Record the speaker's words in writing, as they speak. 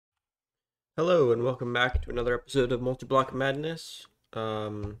Hello and welcome back to another episode of Multiblock Madness,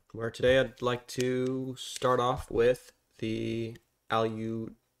 where today I'd like to start off with the Alugentum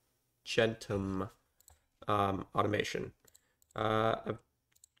automation. I've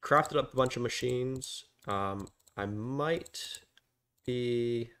crafted up a bunch of machines. I might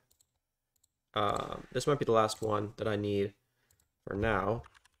be, this might be the last one that I need for now.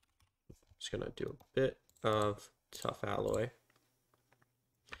 Just gonna do a bit of tough alloy.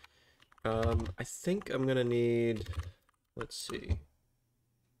 I think I'm gonna need, let's see.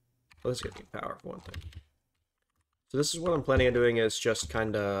 Let's get the power for one thing. So this is what I'm planning on doing, is just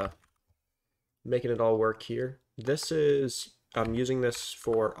kind of making it all work here. I'm using this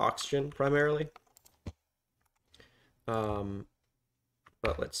for oxygen primarily. But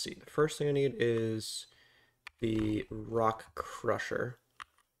let's see. The first thing I need is the rock crusher,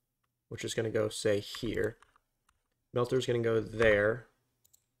 which is gonna go, say, here. Melter's gonna go there.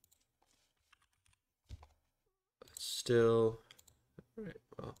 Still, all right,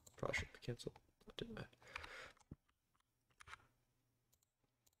 well, probably should have canceled. Didn't I?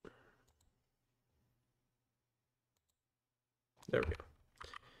 There we go.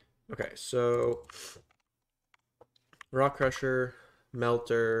 Okay, so rock crusher,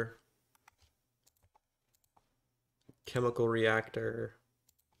 melter, chemical reactor,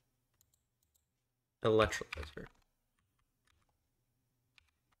 electrolyzer.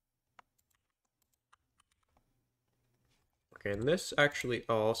 Okay, and this actually,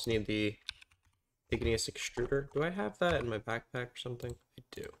 oh, I also need the igneous extruder. Do I have that in my backpack or something? I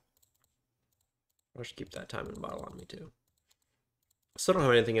do. I should keep that timing bottle on me too. Still don't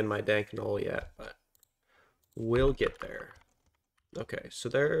have anything in my dank knoll yet, but we'll get there. Okay, so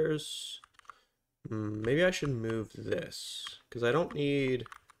there's... maybe I should move this, because I don't need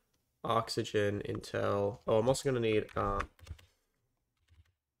oxygen until... Oh, I'm also going to need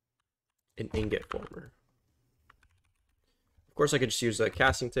an ingot former. Of course, I could just use a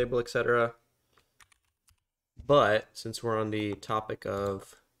casting table, etc. But since we're on the topic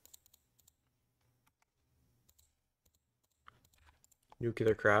of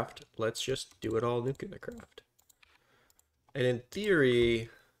nuclear craft, let's just do it all nuclear craft. And in theory,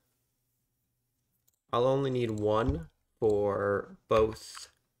 I'll only need one for both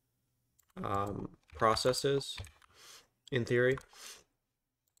processes, in theory,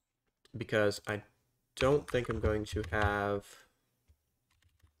 because I don't think I'm going to have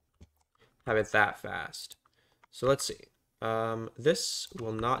it that fast. So let's see. This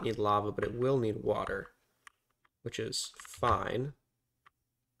will not need lava, but it will need water, which is fine.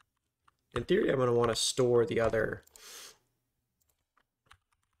 In theory, I'm going to want to store the other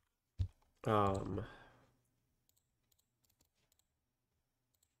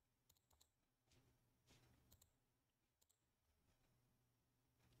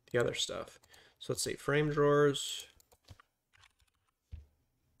stuff. So let's see, frame drawers.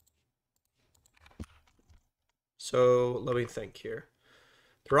 So let me think here.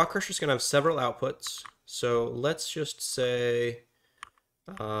 The rock crusher is going to have several outputs. So let's just say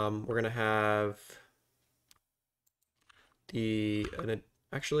we're going to have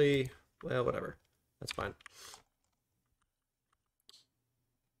actually, well, whatever. That's fine.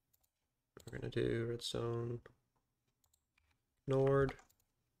 We're going to do redstone, Nord.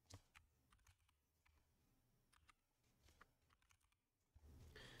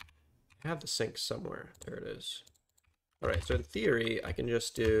 I have the sink somewhere. There it is. All right, so in theory, I can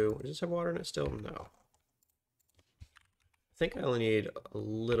just do... Does this have water in it still? No. I think I only need a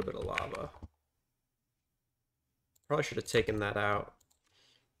little bit of lava. Probably should have taken that out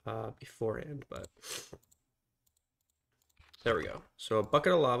beforehand, but... There we go. So a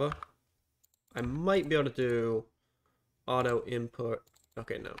bucket of lava. I might be able to do auto input.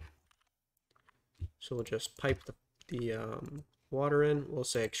 Okay, no. So we'll just pipe the water in. We'll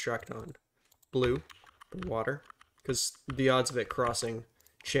say extract on blue for water, because the odds of it crossing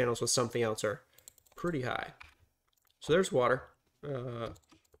channels with something else are pretty high. So there's water.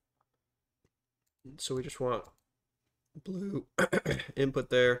 So we just want blue input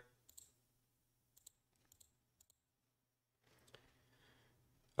there.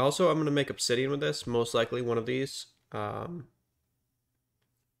 Also, I'm going to make obsidian with this, most likely one of these. Was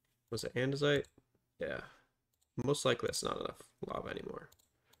it andesite? Yeah. Most likely that's not enough lava anymore.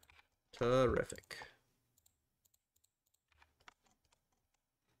 Terrific.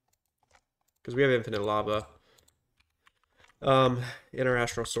 Because we have infinite lava in our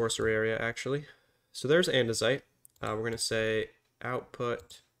astral sorcery area, actually. So there's andesite. We're going to say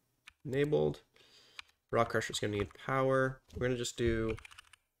output enabled. Rock crusher is going to need power. We're going to just do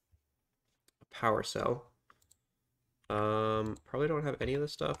a power cell. Probably don't have any of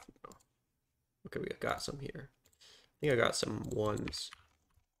this stuff. No. Okay, we got some here. I think I got some ones.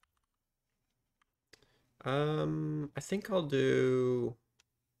 I think I'll do...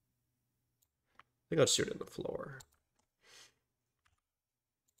 I think I'll shoot it in the floor.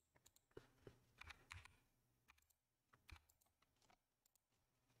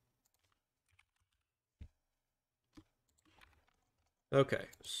 Okay,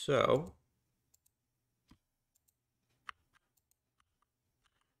 so...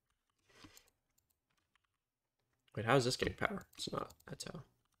 Wait, how is this getting power? It's not. That's how.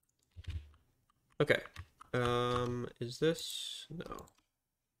 Okay. Is this... No.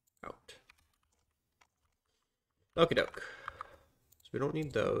 Out. Okie doke. So we don't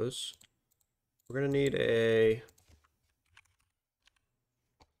need those. We're gonna need a...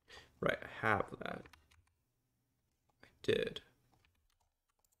 Right, I have that. I did.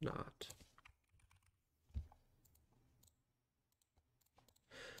 Not.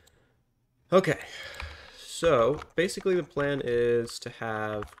 Okay. So, basically the plan is to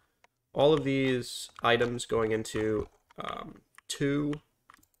have all of these items going into two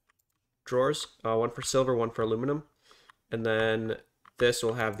drawers. One for silver, one for aluminum. And then this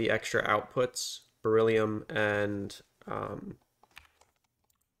will have the extra outputs, beryllium and...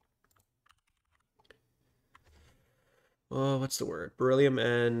 oh, what's the word? Beryllium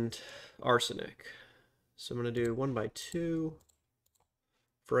and arsenic. So I'm going to do 1x2,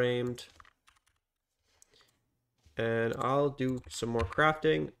 framed. And I'll do some more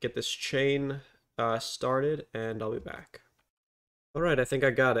crafting, get this chain started, and I'll be back. All right, I think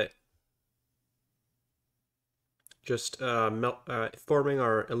I got it. Just forming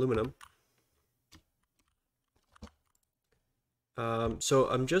our aluminum. So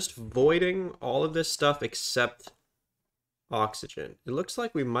I'm just voiding all of this stuff except oxygen. It looks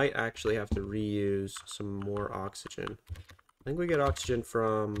like we might actually have to reuse some more oxygen. I think we get oxygen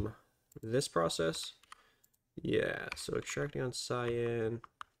from this process. Yeah, so extracting on cyan.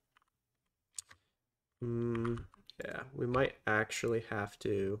 Yeah, we might actually have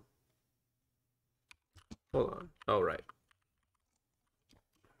to... Hold on. Oh, right.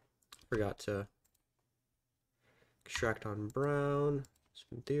 Forgot to extract on brown. So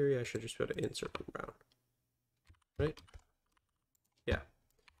in theory, I should just be able to insert on brown. Right? Yeah.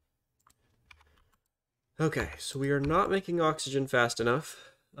 Okay, so we are not making oxygen fast enough,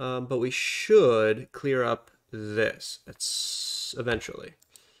 but we should clear up this. It's eventually.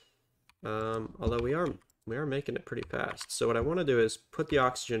 Although we are making it pretty fast. So what I want to do is put the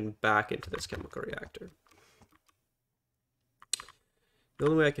oxygen back into this chemical reactor. The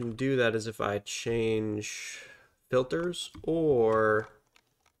only way I can do that is if I change filters, or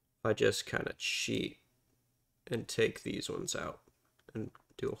if I just kind of cheat and take these ones out and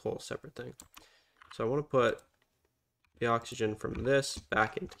do a whole separate thing. So I want to put the oxygen from this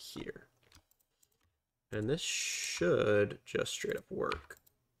back into here. And this should just straight up work.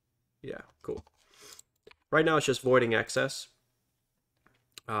 Yeah, cool. Right now it's just voiding excess.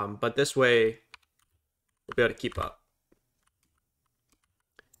 But this way we'll be able to keep up.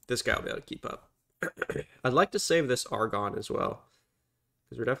 This guy will be able to keep up. I'd like to save this argon as well,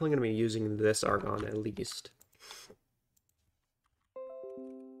 because we're definitely going to be using this argon at least.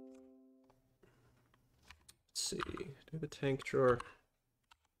 Let's see. Do we have a tank drawer?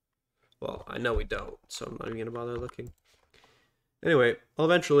 Well, I know we don't, so I'm not even going to bother looking. Anyway,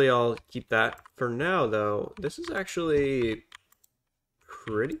 eventually I'll keep that. For now, though, this is actually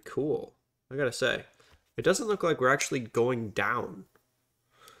pretty cool, I gotta say. It doesn't look like we're actually going down,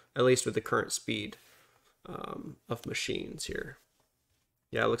 at least with the current speed of machines here.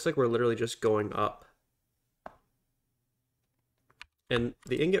 Yeah, it looks like we're literally just going up. And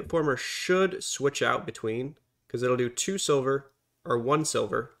the ingot former should switch out between, because it'll do 2 silver, or 1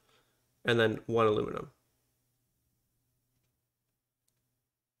 silver, and then 1 aluminum.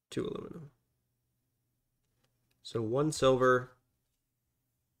 2 aluminum. So 1 silver,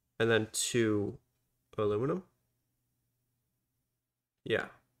 and then 2 aluminum. Yeah,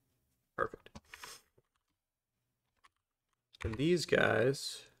 perfect. And these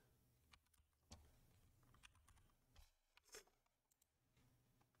guys...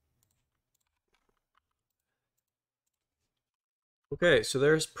 Okay, so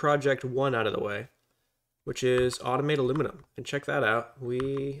there's project 1 out of the way, which is automate aluminum. And check that out.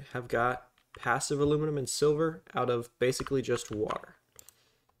 We have got passive aluminum and silver out of basically just water.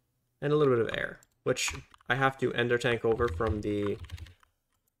 And a little bit of air, which I have to ender tank over from the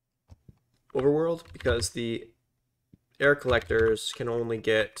overworld, because the air collectors can only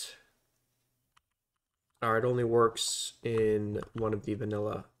get... or it only works in one of the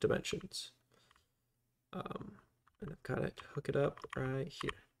vanilla dimensions. And I've got it, hook it up right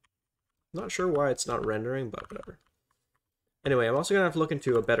here. Not sure why it's not rendering, but whatever. Anyway, I'm also gonna have to look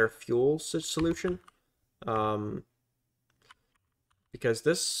into a better fuel solution, because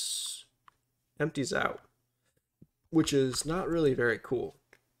this empties out, which is not really very cool.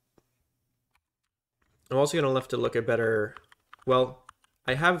 I'm also gonna have to look at better. Well,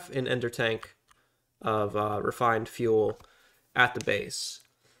 I have an ender tank of refined fuel at the base.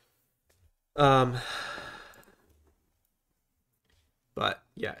 But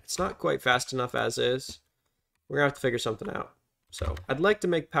yeah, it's not quite fast enough as is. We're gonna have to figure something out. So I'd like to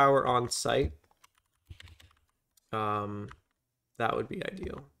make power on site. That would be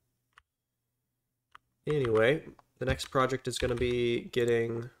ideal. Anyway, the next project is going to be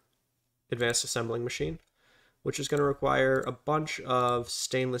getting advanced assembling machine, which is going to require a bunch of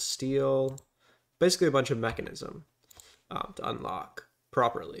stainless steel, basically a bunch of mechanism to unlock,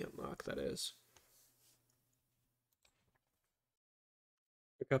 properly unlock, that is.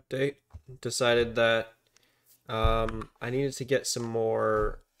 Quick update. Decided that I needed to get some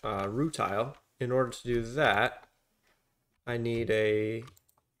more rutile. In order to do that, I need a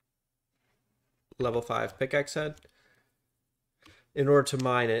level 5 pickaxe head in order to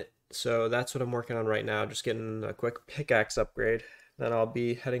mine it. So that's what I'm working on right now, just getting a quick pickaxe upgrade. Then I'll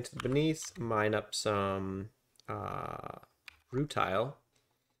be heading to the beneath, mine up some rutile,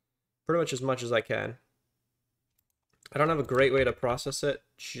 pretty much as I can. I don't have a great way to process it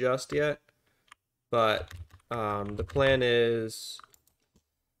just yet, but the plan is,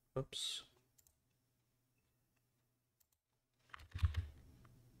 oops,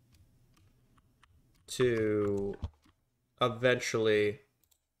 to eventually,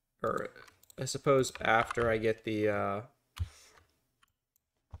 or I suppose after I get the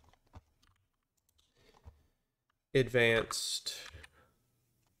advanced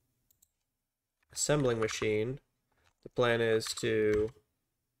assembling machine, the plan is to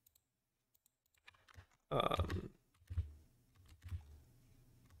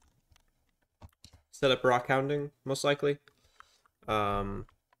set up rock hounding, most likely.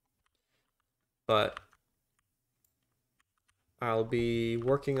 But I'll be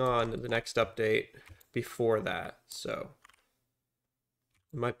working on the next update before that, so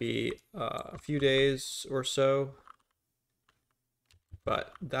it might be a few days or so,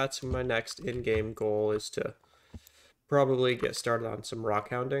 but that's my next in-game goal, is to probably get started on some rock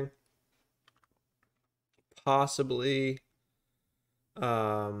hounding, possibly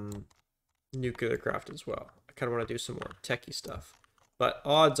nuclear craft as well. I kind of want to do some more techie stuff, but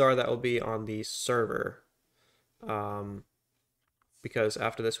odds are that will be on the server, because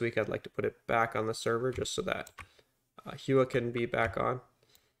after this week I'd like to put it back on the server just so that Hua can be back on.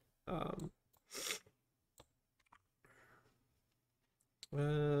 A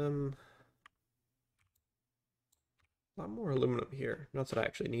lot more aluminum here. Not that I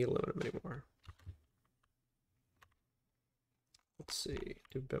actually need aluminum anymore. Let's see,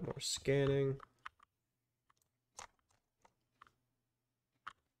 do a bit more scanning.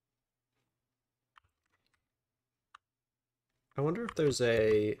 I wonder if there's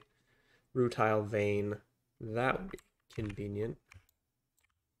a rutile vein. That would be convenient.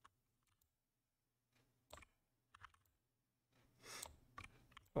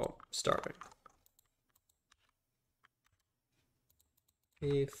 Oh, starving.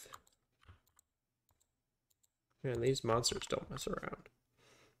 Beef. Man, these monsters don't mess around.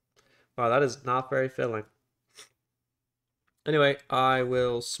 Wow, that is not very filling. Anyway, I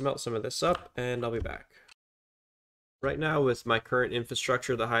will smelt some of this up and I'll be back. Right now, with my current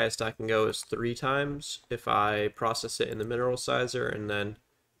infrastructure, the highest I can go is 3 times if I process it in the mineral sizer and then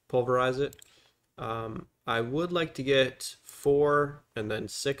pulverize it. I would like to get 4 and then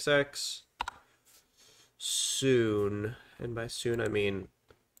 6x soon, and by soon I mean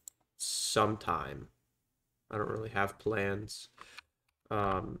sometime. I don't really have plans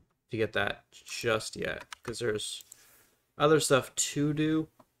to get that just yet, because there's other stuff to do.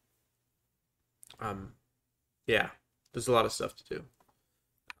 Yeah, there's a lot of stuff to do.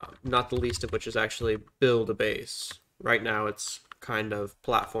 Not the least of which is actually build a base. Right now it's kind of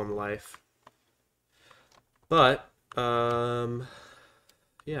platform life. But,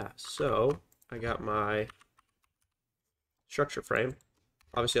 yeah, so I got my structure frame.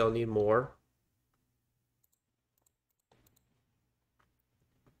 Obviously I'll need more.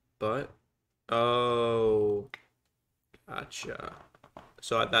 But, oh, gotcha.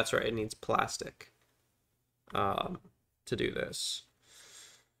 So that's right, it needs plastic to do this.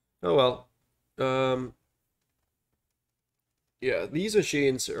 Oh well. Yeah, these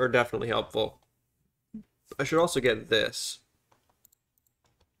machines are definitely helpful. I should also get this.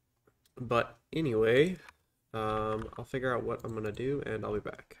 But anyway, I'll figure out what I'm gonna do and I'll be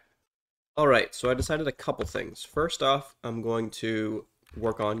back. All right, so I decided a couple things. First off, I'm going to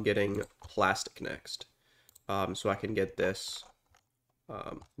work on getting plastic next, so I can get this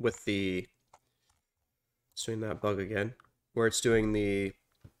with the it's doing that bug again, where it's doing the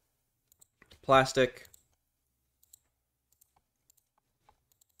plastic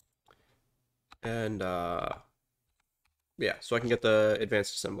and yeah, so I can get the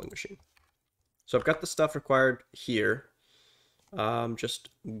advanced assembling machine. So I've got the stuff required here. I'm just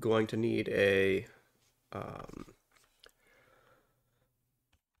going to need a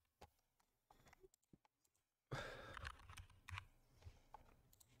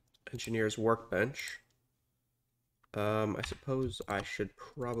engineer's workbench. I suppose I should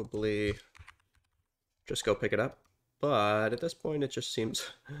probably just go pick it up, but at this point it just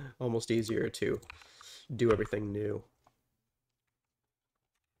seems almost easier to do everything new.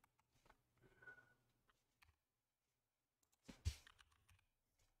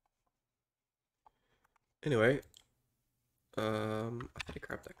 Anyway, I had to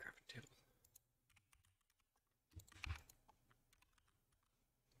grab that crafting table.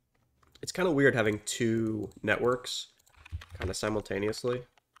 It's kind of weird having two networks kind of simultaneously.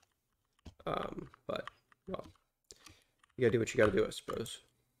 But, well, you gotta do what you gotta do, I suppose.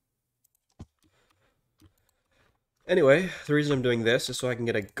 Anyway, the reason I'm doing this is so I can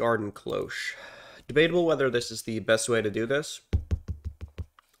get a garden cloche. Debatable whether this is the best way to do this.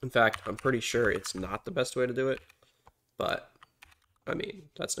 In fact, I'm pretty sure it's not the best way to do it, but, I mean,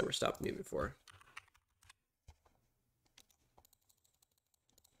 that's never stopped me before.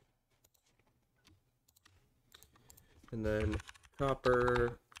 And then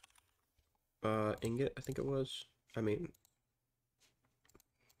copper ingot, I think it was. I mean,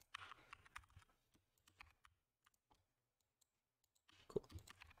 cool.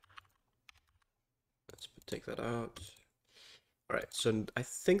 Let's take that out. All right, so I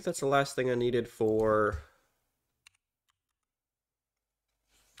think that's the last thing I needed for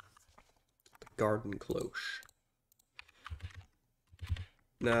the garden cloche.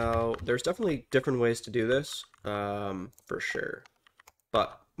 Now, there's definitely different ways to do this, for sure.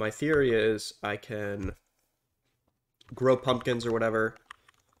 But my theory is I can grow pumpkins or whatever.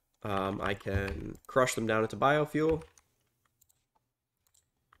 I can crush them down into biofuel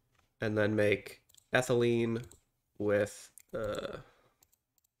and then make ethylene with,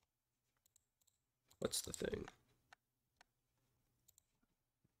 what's the thing?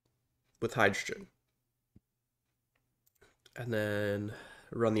 With hydrogen. And then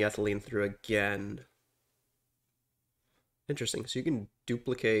run the ethylene through again. Interesting. So you can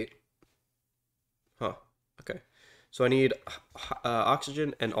duplicate. Huh. Okay. So I need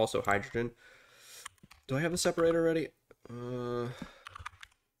oxygen and also hydrogen. Do I have a separator already? I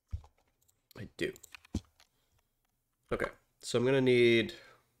do. Okay. So I'm gonna need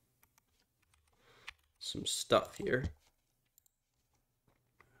some stuff here.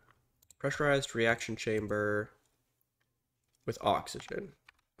 Pressurized reaction chamber with oxygen.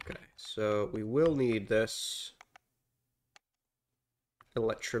 Okay, so we will need this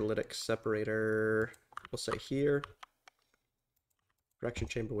electrolytic separator, we'll say here. Reaction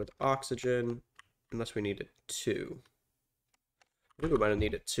chamber with oxygen, unless we needed two. I think we might have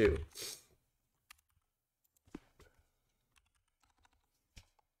needed two.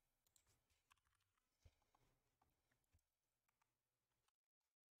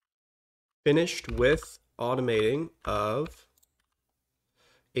 Finished with automating of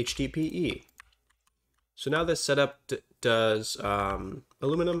HDPE. So now this setup does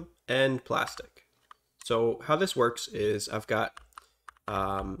aluminum and plastic. So how this works is I've got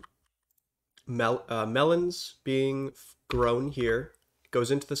melons being grown here,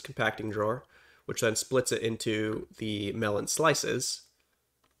 goes into this compacting drawer, which then splits it into the melon slices.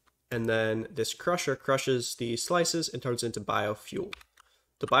 And then this crusher crushes the slices and turns it into biofuel.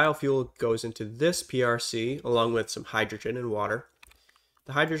 The biofuel goes into this PRC along with some hydrogen and water.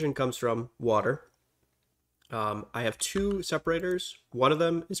 The hydrogen comes from water. I have two separators. One of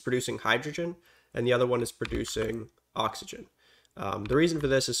them is producing hydrogen and the other one is producing oxygen. The reason for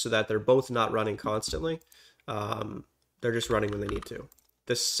this is so that they're both not running constantly. They're just running when they need to.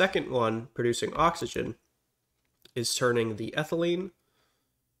 The second one, producing oxygen, is turning the ethylene,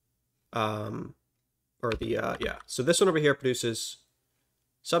 yeah. So this one over here produces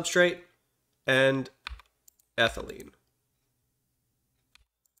substrate and ethylene.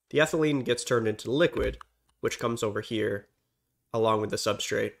 The ethylene gets turned into liquid, which comes over here along with the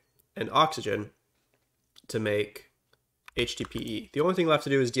substrate and oxygen to make HDPE. The only thing left to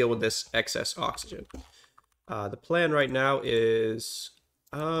do is deal with this excess oxygen. The plan right now is,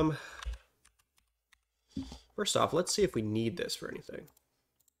 first off, let's see if we need this for anything.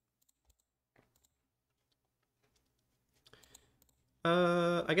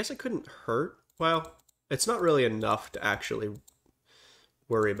 I guess it couldn't hurt. Well, it's not really enough to actually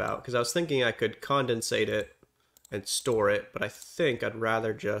worry about because I was thinking I could condensate it and store it, but I think I'd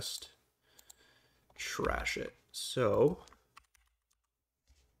rather just trash it. So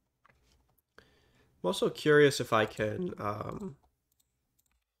I'm also curious if I can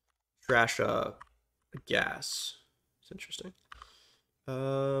trash a gas. It's interesting.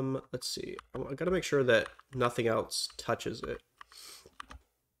 Let's see. I gotta make sure that nothing else touches it.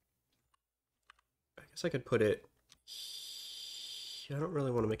 I guess I could put it. I don't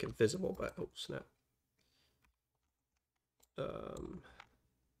really want to make it visible, but oh snap. All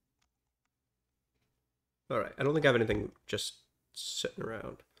right. I don't think I have anything just sitting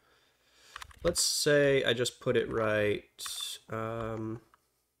around. Let's say I just put it right. Does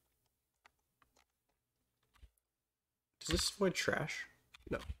this avoid trash?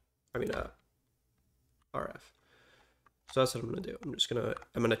 No. I mean, RF. So that's what I'm gonna do. I'm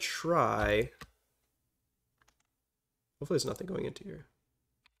gonna try. Hopefully there's nothing going into here.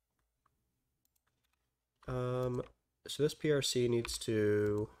 So this PRC needs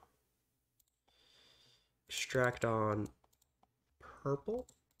to extract on purple,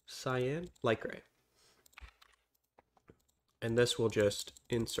 cyan, light gray. And this will just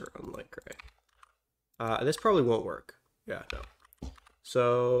insert on light gray. This probably won't work. Yeah, no.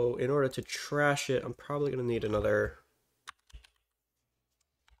 So in order to trash it, I'm probably going to need another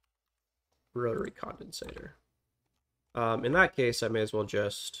rotary condensator. In that case, I may as well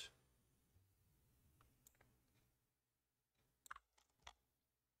just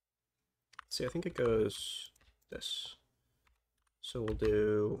see. I think it goes this. So we'll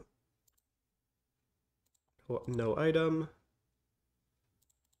do no item,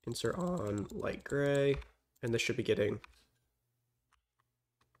 insert on light gray, and this should be getting.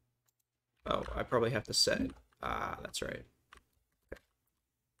 Oh, I probably have to set it. Ah, that's right.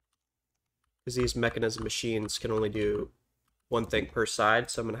 Because these mechanism machines can only do one thing per side,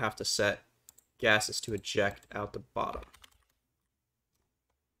 so I'm going to have to set gases to eject out the bottom.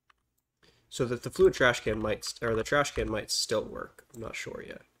 So that the fluid trash can might, or the trash can might still work. I'm not sure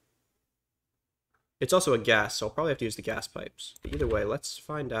yet. It's also a gas, so I'll probably have to use the gas pipes. But either way, let's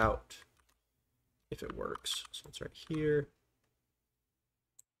find out if it works. So it's right here.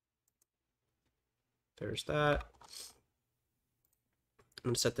 There's that. I'm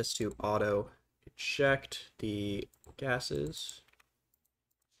going to set this to auto eject the gases.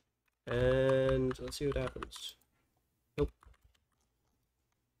 And let's see what happens. Nope.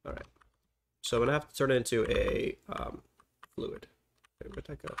 All right. So I'm going to have to turn it into a fluid. Wait, where'd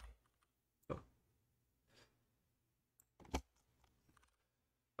that go? Oh.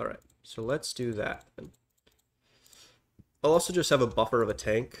 All right. So let's do that. I'll also just have a buffer of a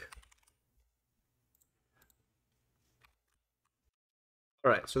tank. All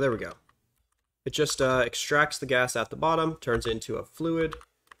right, so there we go. It just extracts the gas at the bottom, turns it into a fluid,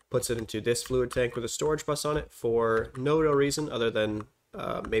 puts it into this fluid tank with a storage bus on it for no real reason other than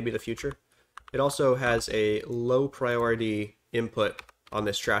maybe the future. It also has a low priority input on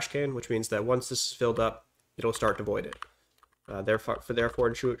this trash can, which means that once this is filled up, it'll start to void it. Therefore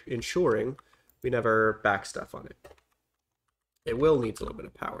ensuring we never back stuff on it. It will need a little bit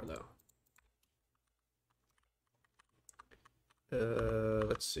of power though.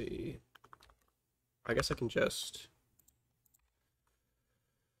 Let's see. I guess I can just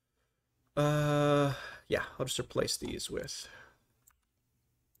yeah, I'll just replace these with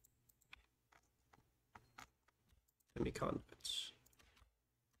semi-conduits.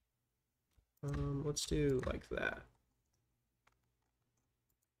 Let's do like that.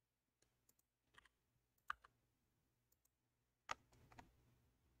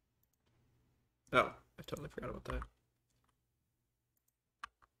 Oh, I totally forgot about that.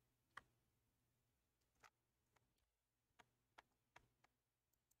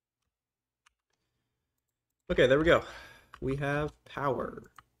 Okay, there we go. We have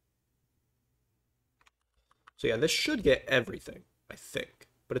power. So yeah, this should get everything, I think.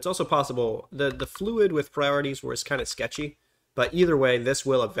 But it's also possible, the fluid with priorities was kind of sketchy, but either way, this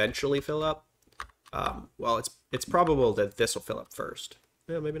will eventually fill up. Well, it's probable that this will fill up first.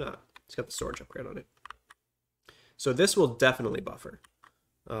 Yeah, maybe not. It's got the storage upgrade on it. So this will definitely buffer,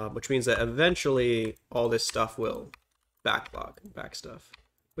 which means that eventually all this stuff will backlog and back stuff,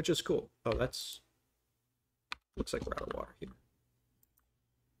 which is cool. Oh, that's... Looks like we're out of water here.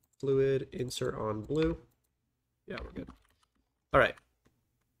 Fluid, insert on blue. Yeah, we're good. All right.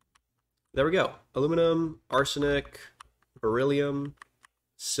 There we go. Aluminum, arsenic, beryllium,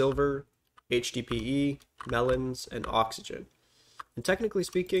 silver, HDPE, melons, and oxygen. And technically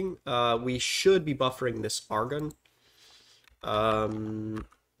speaking, we should be buffering this argon.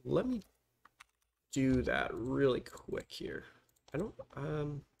 Let me do that really quick here. I don't,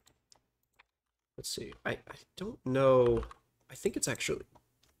 let's see. I don't know. I think it's actually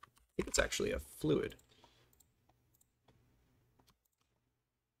a fluid.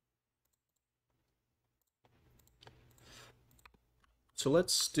 So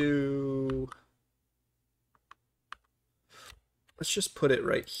let's just put it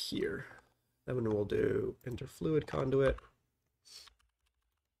right here. Then we'll do interfluid conduit.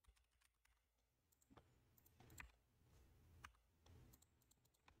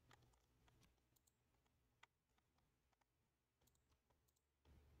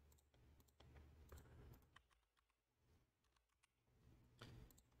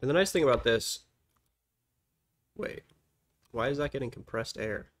 And the nice thing about this, wait, why is that getting compressed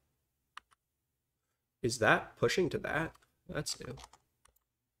air? Is that pushing to that? That's new.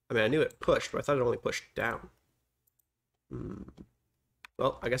 I mean, I knew it pushed, but I thought it only pushed down.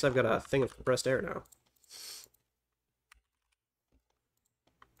 Well, I guess I've got a thing of compressed air now.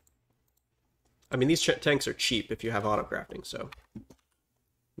 I mean, these tanks are cheap if you have auto crafting, so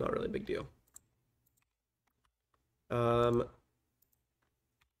not really a big deal.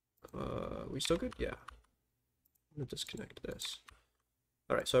 We still good? Yeah. I'm gonna disconnect this.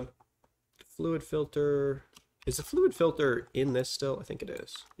 All right, so fluid filter. Is the fluid filter in this still? I think it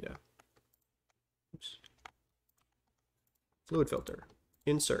is. Yeah. Oops. Fluid filter.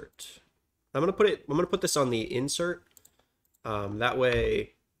 Insert. I'm gonna put this on the insert. That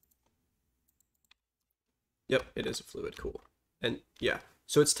way. Yep, it is a fluid. Cool. And yeah,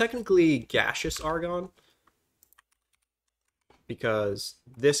 so it's technically gaseous argon because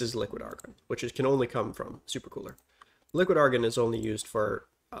this is liquid argon, which can only come from supercooler. Liquid argon is only used for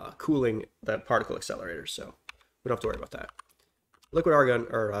cooling the particle accelerators, so we don't have to worry about that. Liquid argon,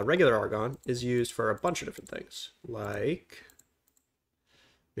 or regular argon, is used for a bunch of different things, like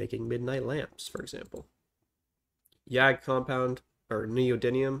making midnight lamps, for example. YAG compound, or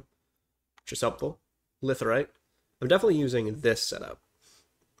neodymium, which is helpful. Litherite. I'm definitely using this setup.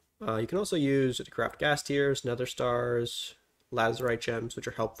 You can also use it to craft gas tiers, nether stars, lazurite gems, which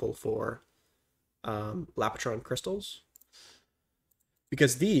are helpful for lapotron crystals.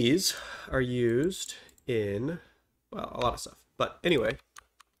 Because these are used in, well, a lot of stuff. But anyway,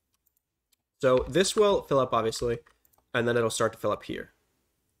 so this will fill up, obviously, and then it'll start to fill up here.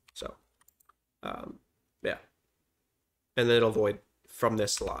 So, yeah. And then it'll void from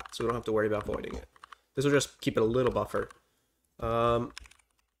this slot, so we don't have to worry about voiding it. This will just keep it a little buffer. That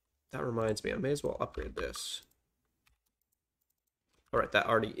reminds me, I may as well upgrade this. All right, that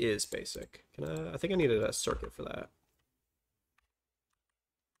already is basic. I think I needed a circuit for that.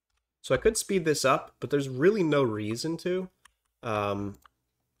 So I could speed this up, but there's really no reason to.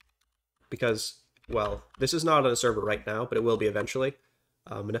 Because, well, this is not on a server right now, but it will be eventually.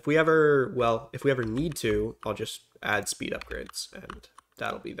 And if we ever need to, I'll just add speed upgrades, and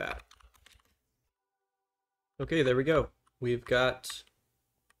that'll be that. Okay, there we go. We've got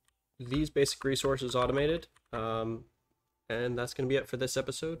these basic resources automated. And that's going to be it for this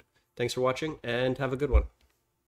episode. Thanks for watching, and have a good one.